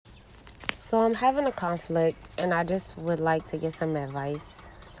So I'm having a conflict, and I just would like to get some advice.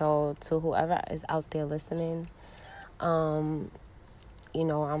 So to whoever is out there listening, I'm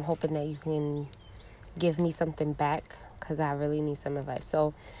hoping that you can give me something back because I really need some advice.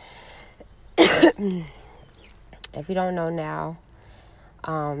 So if you don't know now,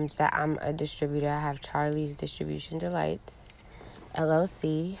 that I'm a distributor, I have Charlie's Distribution Delights,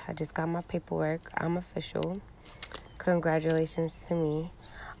 LLC. I just got my paperwork. I'm official. Congratulations to me.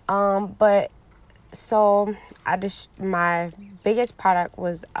 My biggest product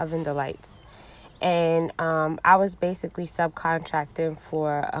was Oven Delights. And I was basically subcontracting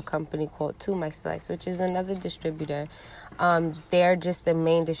for a company called Two Mics Delights, which is another distributor. They're just the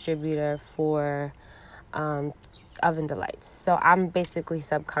main distributor for Oven Delights. So I'm basically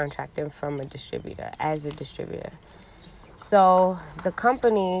subcontracting from a distributor as a distributor. So the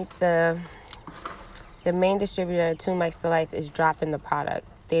company, the main distributor, Two Mics Delights, is dropping the product.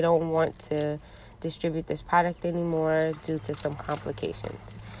 They don't want to distribute this product anymore due to some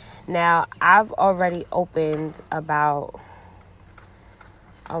complications. Now, I've already opened about,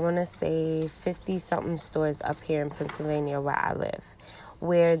 50-something stores up here in Pennsylvania where I live,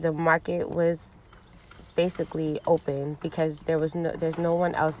 where the market was basically open because there's no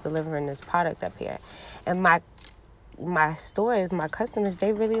one else delivering this product up here. And my stores, my customers,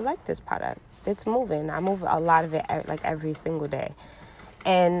 they really like this product. It's moving. I move a lot of it like every single day.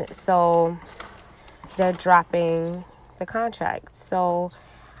 And so they're dropping the contract. So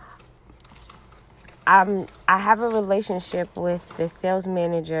I have a relationship with the sales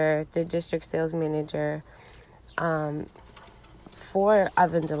manager, the district sales manager, for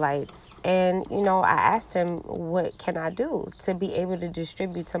Oven Delights. And, I asked him, what can I do to be able to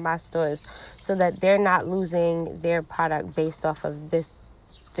distribute to my stores so that they're not losing their product based off of this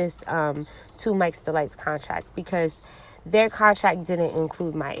Two Mics Delights contract, because their contract didn't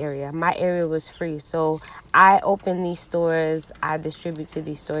include my area. My area was free. So I open these stores, I distribute to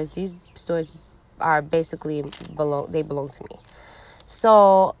these stores. These stores are basically belong to me.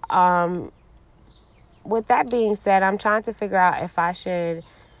 So, with that being said, I'm trying to figure out if I should,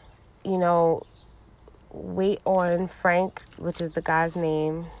 wait on Frank, which is the guy's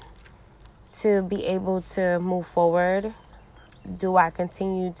name, to be able to move forward. Do I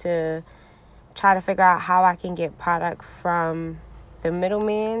continue to try to figure out how I can get product from the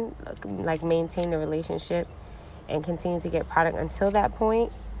middleman, like maintain the relationship and continue to get product until that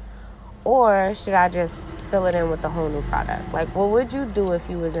point? Or should I just fill it in with a whole new product? Like, what would you do if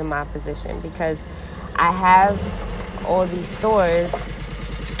you was in my position? Because I have all these stores.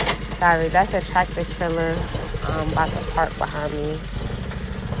 Sorry, that's a tractor trailer about to park behind me.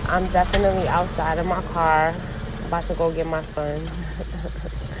 I'm definitely outside of my car, about to go get my son.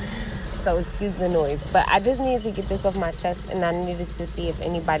 So excuse the noise. But I just needed to get this off my chest, and I needed to see if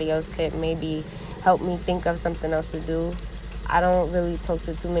anybody else could maybe help me think of something else to do. I don't really talk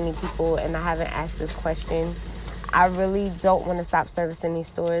to too many people, and I haven't asked this question. I really don't want to stop servicing these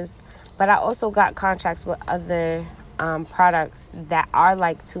stores, but I also got contracts with other products that are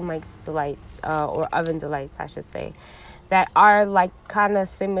like Two Mics Delights, or Oven Delights, I should say, that are like kind of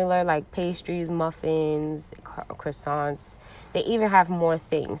similar, like pastries, muffins, croissants. They even have more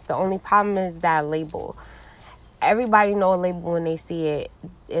things. The only problem is that label. Everybody know a label when they see it.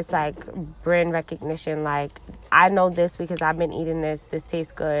 It's like brand recognition. Like, I know this because I've been eating this. This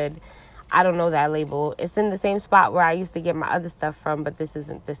tastes good. I don't know that label. It's in the same spot where I used to get my other stuff from, but this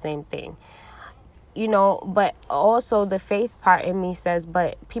isn't the same thing. But also the faith part in me says,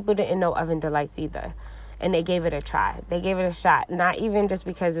 but people didn't know Oven Delights either. And they gave it a try. They gave it a shot. Not even just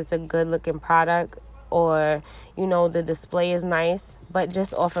because it's a good-looking product or, the display is nice, but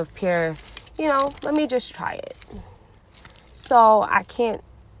just off of pure, let me just try it. So I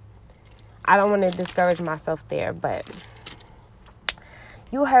don't want to discourage myself there, but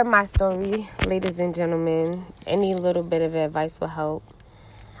you heard my story, ladies and gentlemen. Any little bit of advice will help.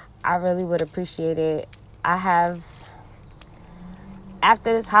 I really would appreciate it.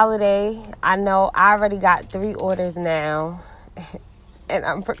 After this holiday, I know I already got 3 orders now, and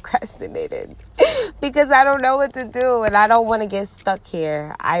I'm procrastinating because I don't know what to do, and I don't want to get stuck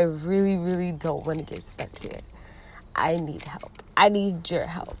here. I really, really don't want to get stuck here. I need help. I need your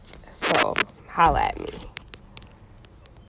help. So, holla at me.